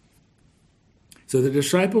 So the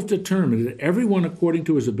disciples determined that everyone according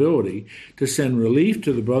to his ability to send relief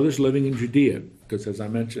to the brothers living in Judea, because as I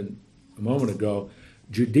mentioned a moment ago,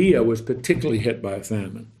 Judea was particularly hit by a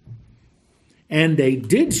famine. And they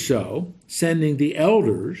did so, sending it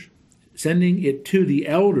to the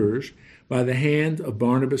elders by the hand of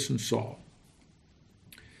Barnabas and Saul.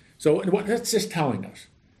 So what that's just telling us,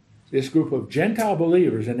 this group of Gentile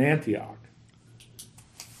believers in Antioch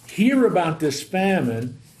hear about this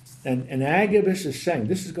famine, and Agabus is saying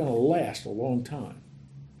this is going to last a long time,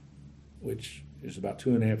 which is about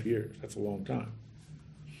 2.5 years. That's a long time.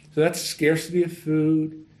 So that's scarcity of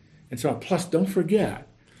food and so on. Plus, don't forget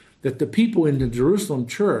that the people in the Jerusalem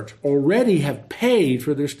church already have paid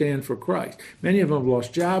for their stand for Christ. Many of them have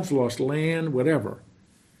lost jobs, lost land, whatever.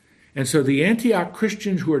 And so the Antioch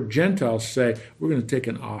Christians who are Gentiles say, we're going to take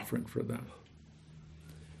an offering for them.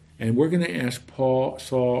 And we're going to ask Paul,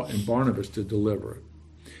 Saul, and Barnabas to deliver it.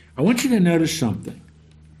 I want you to notice something.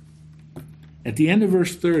 At the end of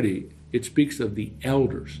verse 30, it speaks of the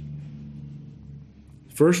elders.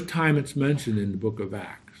 First time it's mentioned in the book of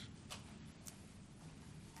Acts.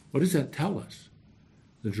 What does that tell us?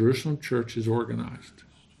 The Jerusalem church is organized.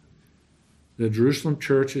 The Jerusalem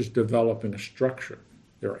church is developing a structure.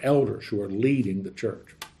 There are elders who are leading the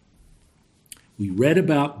church. We read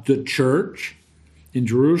about the church in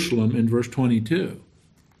Jerusalem in verse 22.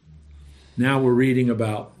 Now we're reading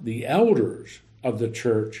about the elders of the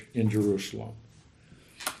church in Jerusalem.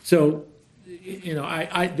 So,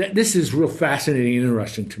 this is real fascinating and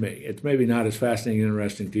interesting to me. It's maybe not as fascinating and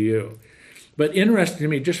interesting to you, but interesting to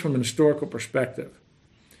me just from an historical perspective.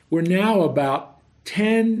 We're now about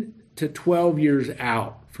 10 to 12 years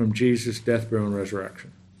out from Jesus' death, burial, and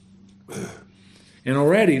resurrection. And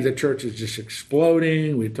already the church is just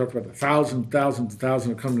exploding. We talked about the thousands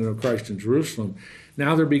of coming to know Christ in Jerusalem.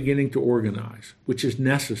 Now they're beginning to organize, which is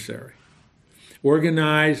necessary.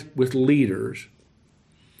 Organize with leaders.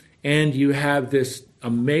 And you have this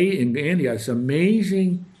amazing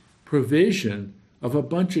provision of a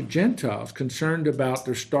bunch of Gentiles concerned about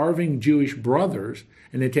their starving Jewish brothers,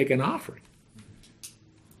 and they take an offering.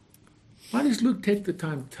 Why does Luke take the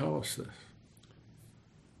time to tell us this?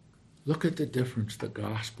 Look at the difference the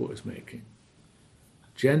gospel is making.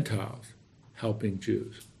 Gentiles helping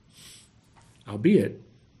Jews. Albeit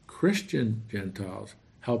Christian Gentiles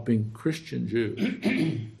helping Christian Jews.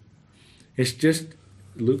 It's just,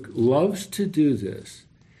 Luke loves to do this.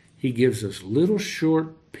 He gives us little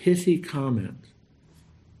short, pithy comments.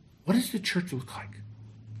 What does the church look like?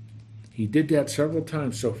 He did that several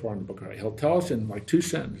times so far in the book. He'll tell us in like 2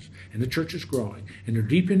 sentences, and the church is growing, and they're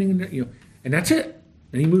deepening, and that's it.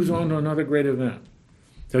 And he moves on to another great event.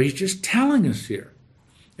 So he's just telling us here,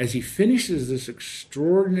 as he finishes this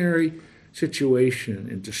extraordinary situation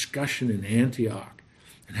and discussion in Antioch,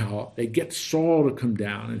 and how they get Saul to come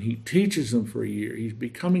down, and he teaches them for a year. He's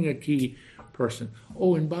becoming a key person.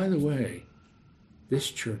 Oh, and by the way, this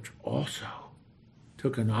church also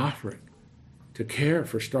took an offering to care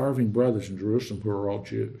for starving brothers in Jerusalem who are all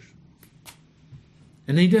Jews.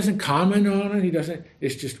 And he doesn't comment on it.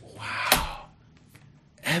 It's just, wow.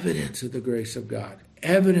 Evidence of the grace of God.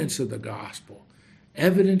 Evidence of the gospel.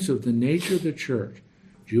 Evidence of the nature of the church.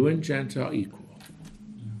 Jew and Gentile equal.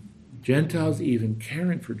 Gentiles even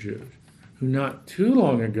caring for Jews, who not too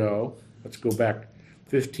long ago, let's go back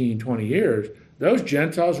 15, 20 years, those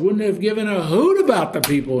Gentiles wouldn't have given a hoot about the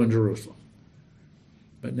people in Jerusalem.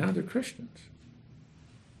 But now they're Christians.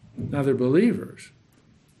 Now they're believers.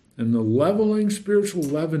 And the spiritual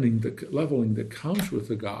leveling that comes with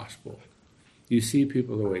the gospel, you see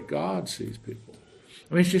people the way God sees people.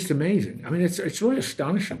 I mean, it's just amazing. I mean, it's really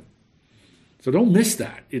astonishing. So don't miss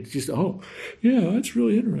that. It's just, oh, yeah, that's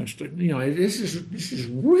really interesting. This is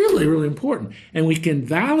really, really important. And we can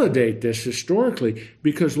validate this historically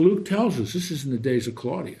because Luke tells us this is in the days of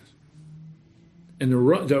Claudius. And the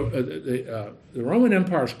Roman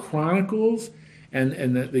Empire's chronicles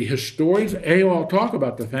and the historians, they all talk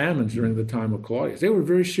about the famines during the time of Claudius. They were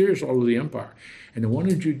very serious all over the empire. And the one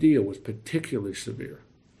in Judea was particularly severe.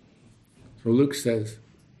 So Luke says,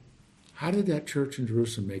 how did that church in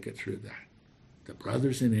Jerusalem make it through that? The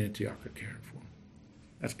brothers in Antioch are caring for them.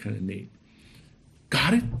 That's kind of neat.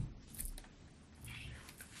 Got it?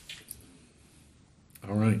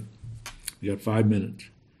 All right. We got 5 minutes.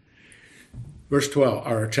 Verse 12,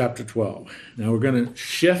 or chapter 12. Now we're going to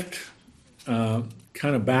shift kind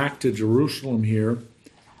of back to Jerusalem here.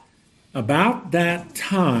 About that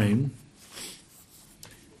time,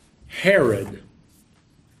 Herod,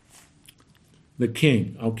 the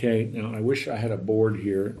king. Okay, now I wish I had a board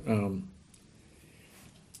here.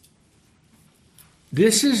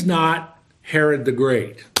 This is not Herod the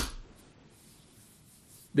Great.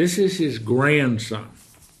 This is his grandson.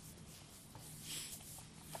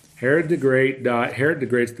 Herod the Great died. Herod the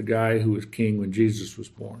Great's the guy who was king when Jesus was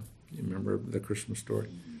born. You remember the Christmas story?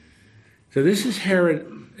 So this is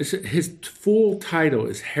Herod. His full title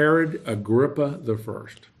is Herod Agrippa the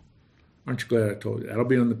First. Aren't you glad I told you? That'll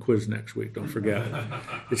be on the quiz next week. Don't forget it.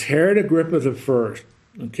 It's Herod Agrippa the First.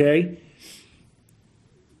 Okay?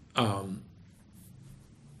 I'm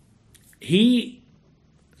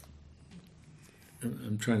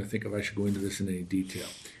trying to think if I should go into this in any detail.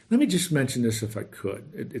 Let me just mention this if I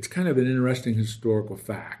could. It's kind of an interesting historical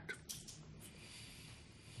fact.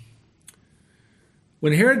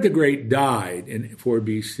 When Herod the Great died in 4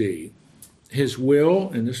 BC, his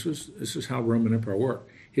will, and this is how Roman Empire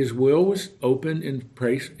worked, his will was opened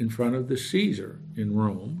in front of the Caesar in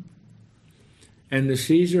Rome, and the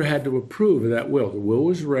Caesar had to approve of that will. The will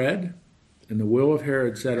was read, and the will of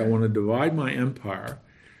Herod said, I want to divide my empire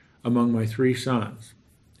among my 3 sons,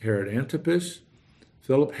 Herod Antipas,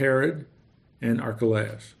 Philip Herod, and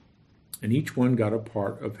Archelaus. And each one got a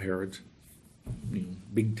part of Herod's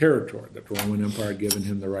big territory that the Roman Empire had given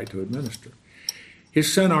him the right to administer.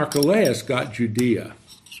 His son Archelaus got Judea.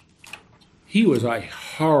 He was a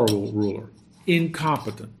horrible ruler,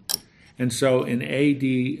 incompetent. And so in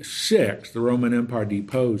AD 6, the Roman Empire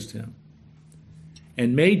deposed him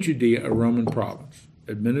and made Judea a Roman province,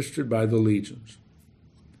 administered by the legions.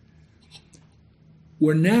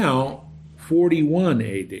 We're now 41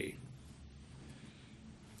 AD.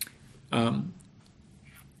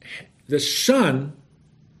 The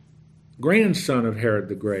grandson of Herod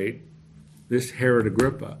the Great, this Herod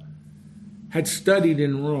Agrippa, had studied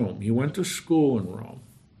in Rome. He went to school in Rome.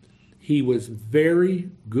 He was very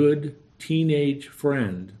good teenage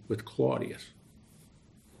friend with Claudius.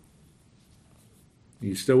 Are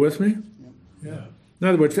you still with me? Yeah. In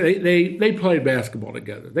other words, they played basketball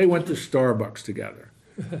together. They went to Starbucks together.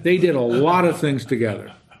 They did a lot of things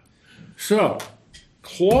together. So,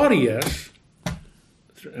 Claudius,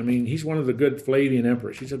 he's one of the good Flavian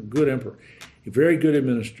emperors. He's a good emperor, a very good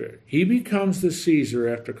administrator. He becomes the Caesar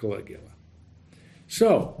after Caligula.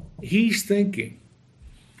 So, he's thinking,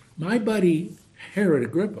 my buddy Herod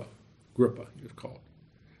Agrippa he's called,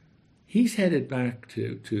 he's headed back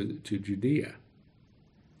to Judea.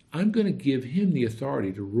 I'm going to give him the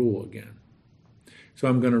authority to rule again. So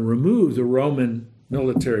I'm going to remove the Roman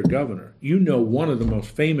military governor. You know one of the most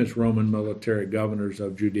famous Roman military governors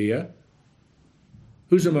of Judea.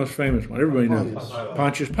 Who's the most famous one? Everybody knows.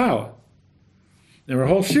 Pontius Pilate. There were a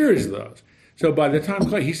whole series of those. So by the time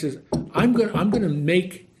he says, I'm going to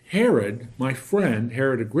make Herod, my friend,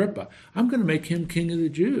 Herod Agrippa, I'm going to make him king of the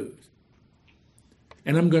Jews.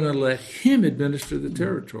 And I'm going to let him administer the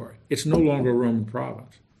territory. It's no longer a Roman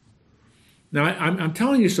province. Now, I'm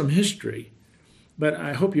telling you some history, but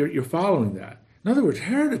I hope you're following that. In other words,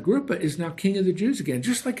 Herod Agrippa is now king of the Jews again,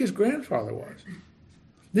 just like his grandfather was.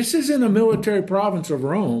 This isn't a military province of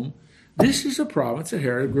Rome. This is a province that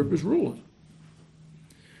Herod Agrippa is ruling.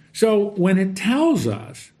 So when it tells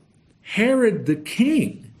us Herod the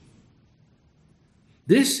king,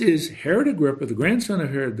 this is Herod Agrippa, the grandson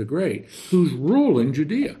of Herod the Great, who's ruling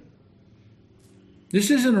Judea. This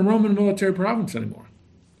isn't a Roman military province anymore.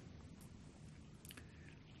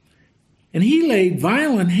 And he laid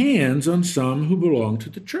violent hands on some who belonged to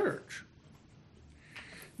the church.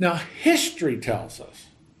 Now, history tells us,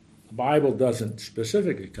 the Bible doesn't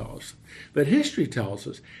specifically tell us, but history tells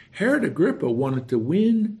us Herod Agrippa wanted to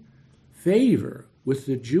win favor with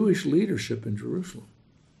the Jewish leadership in Jerusalem.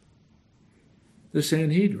 The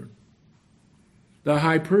Sanhedrin, the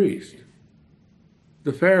high priest,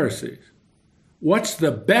 the Pharisees. What's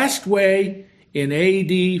the best way in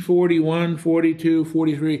AD 41, 42,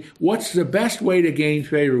 43, what's the best way to gain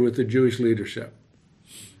favor with the Jewish leadership?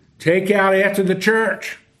 Take out after the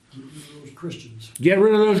church. Get rid of those Christians. Get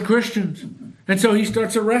rid of those Christians. And so he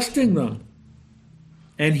starts arresting them.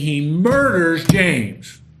 And he murders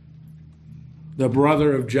James, the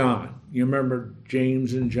brother of John. You remember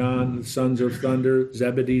James and John, the sons of thunder,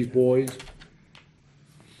 Zebedee's boys?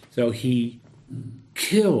 So he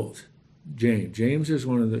killed James. James is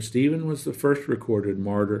Stephen was the first recorded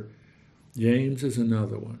martyr. James is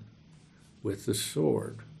another one with the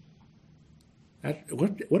sword.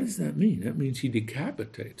 What does that mean? That means he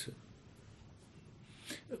decapitates it.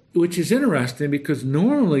 Which is interesting because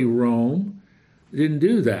normally Rome didn't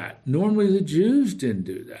do that. Normally the Jews didn't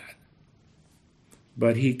do that.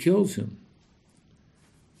 But he kills him.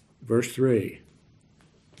 Verse 3,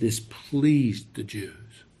 this pleased the Jews.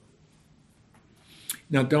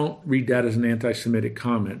 Now, don't read that as an anti-Semitic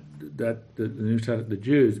comment. That the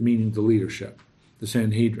Jews, meaning the leadership, the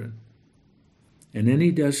Sanhedrin. And then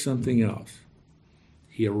he does something else.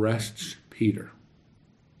 He arrests Peter.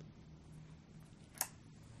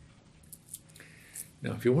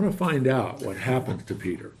 Now, if you want to find out what happens to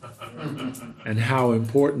Peter and how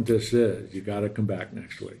important this is, you got to come back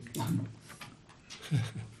next week.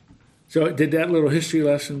 So did that little history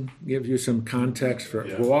lesson give you some context for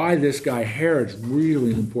why this guy Herod's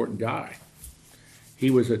really an important guy? He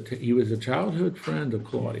was a childhood friend of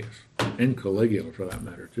Claudius and Caligula for that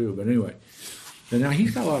matter too. But anyway, and now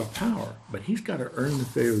he's got a lot of power, but he's got to earn the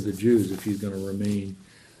favor of the Jews if he's going to remain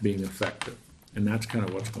being effective. And that's kind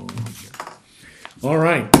of what's going on here. All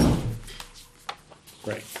right.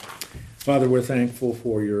 Great. Father, we're thankful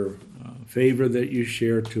for your favor that you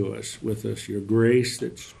share to us, with us, your grace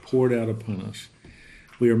that's poured out upon us.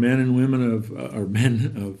 We are men and women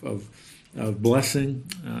of blessing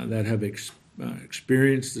that have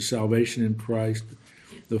experienced the salvation in Christ,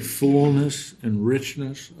 the fullness and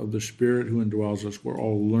richness of the Spirit who indwells us. We're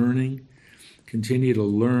all learning, continue to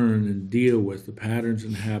learn and deal with the patterns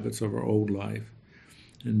and habits of our old life,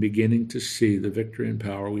 and beginning to see the victory and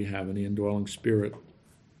power we have in the indwelling Spirit.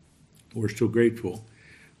 We're still grateful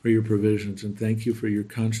for your provisions, and thank you for your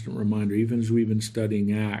constant reminder, even as we've been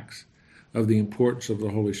studying Acts, of the importance of the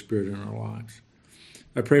Holy Spirit in our lives.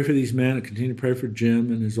 I pray for these men. I continue to pray for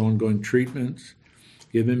Jim and his ongoing treatments.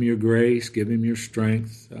 Give him your grace. Give him your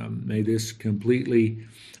strength. May this completely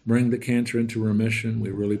bring the cancer into remission. We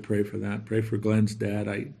really pray for that. Pray for Glenn's dad.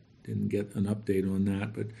 I didn't get an update on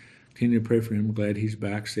that, but continue to pray for him. I'm glad he's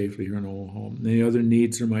back safely here in Old Home. Any other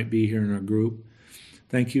needs there might be here in our group?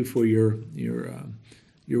 Thank you for your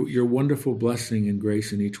wonderful blessing and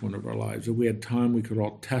grace in each one of our lives. If we had time, we could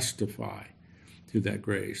all testify to that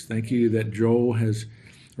grace. Thank you that Joel has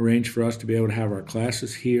arranged for us to be able to have our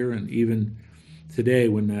classes here, and even today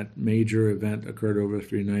when that major event occurred over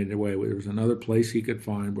at United Way, there was another place he could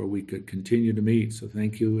find where we could continue to meet. So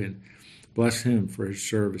thank you, and bless him for his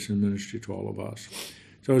service and ministry to all of us.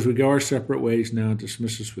 So as we go our separate ways now,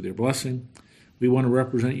 dismiss us with your blessing. We want to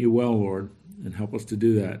represent you well, Lord, and help us to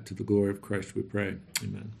do that to the glory of Christ, we pray.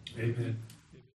 Amen. Amen.